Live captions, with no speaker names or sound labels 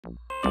Það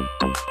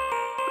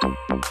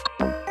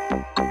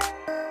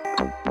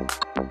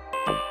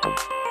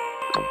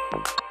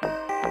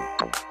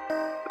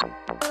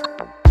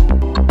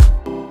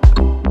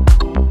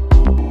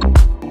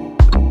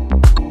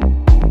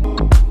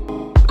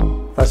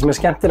sem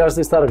skemmtilegast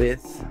við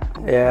starfið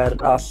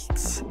allt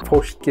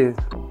fólkið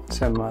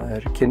sem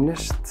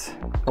kynnist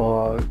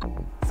og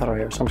þarf að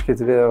hafa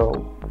samskipti við á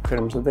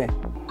hverjum degi.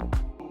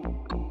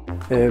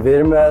 Við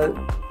erum með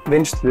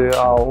vinnslu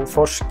á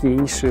þorski,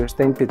 ýsu,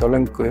 steinbít og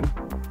löngu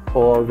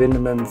og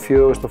vinnum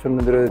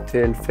 4.500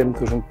 til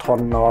 5.000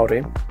 tonn á ári.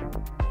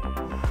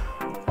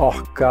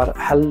 Okkar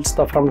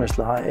helsta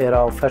framleiðsla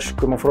á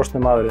ferskum og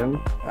frosnum afurðum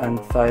en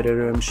þær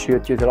eru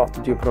 70 til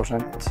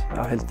 80%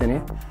 af heildinni.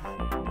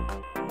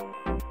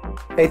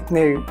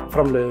 Einnig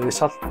framleiðum við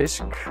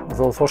saltfisk og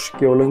þó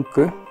þorski og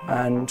löngu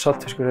en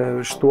saltfiskur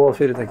hefur stoð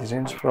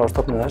fyrirtækisins frá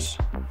stofnun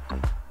þess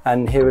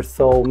en hefur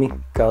þó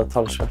minnkað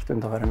talsvert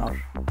undanfarin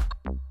ár.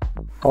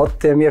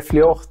 Oddi mjög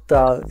fljótt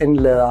að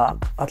innleiða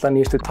alla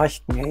nýjustu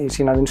tækni í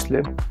sína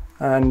vinnslu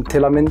en til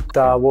að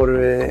mynda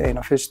vorum við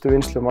ein af fyrstu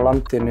vinnslum á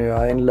landinu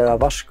að innleiða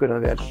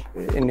vatnskurðarvél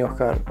inn í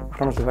okkar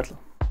framleiðsluferli.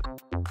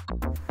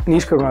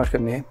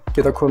 Nýsköpunarverkefni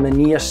geta komið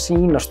nýja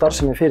sýn á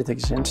starfsemi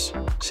fyrirtækisins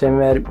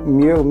sem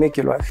mjög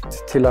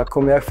mikilvægt til að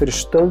koma í veg fyrir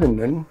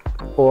stöðnun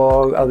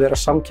og að vera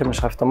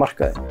samkeppnishæft á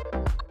markaði.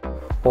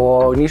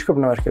 Og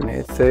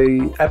nýsköpunarverkefni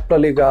þau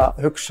efla líka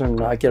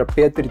hugsunina að gera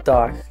betur í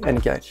dag en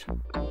í gær.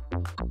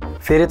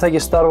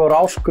 Fyrirtækið starfar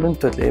á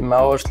ársgrundvelli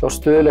með áherslu á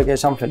stöðugleika í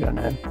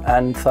samfélaginu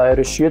en það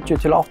eru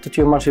 70 til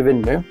 80 manns í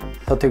vinnu.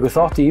 Það tekur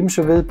þátt í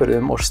ýmsum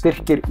viðburðum og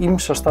styrkir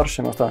ýmsa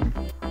starfsemi á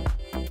staðnum.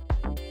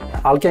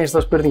 Algengasta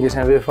spurningin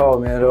sem við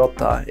fáum í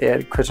Odda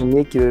hversu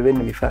mikið við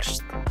vinnum í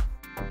ferskt.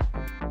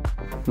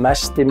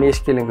 Mesti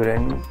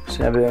misskilningurinn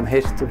sem við höfum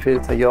heyrt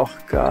fyrirtækið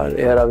okkar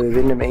að við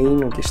vinnum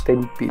einungis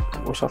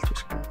steinbít og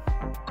saltfisk.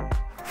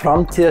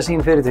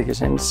 Framtíðarsýn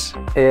fyrirtækisins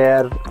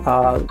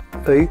að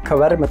auka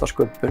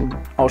verðmætasköpun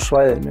á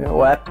svæðinu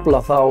og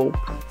efla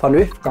þann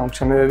uppgang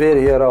sem hefur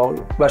verið hér á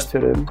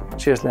Vestfjörðum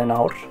síðastliðin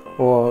ár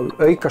og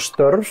auka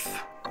störf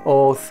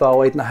og þá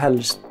einna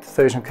helst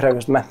þau sem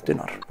krefjast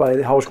menntunar,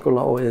 bæði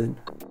háskóla og iðn.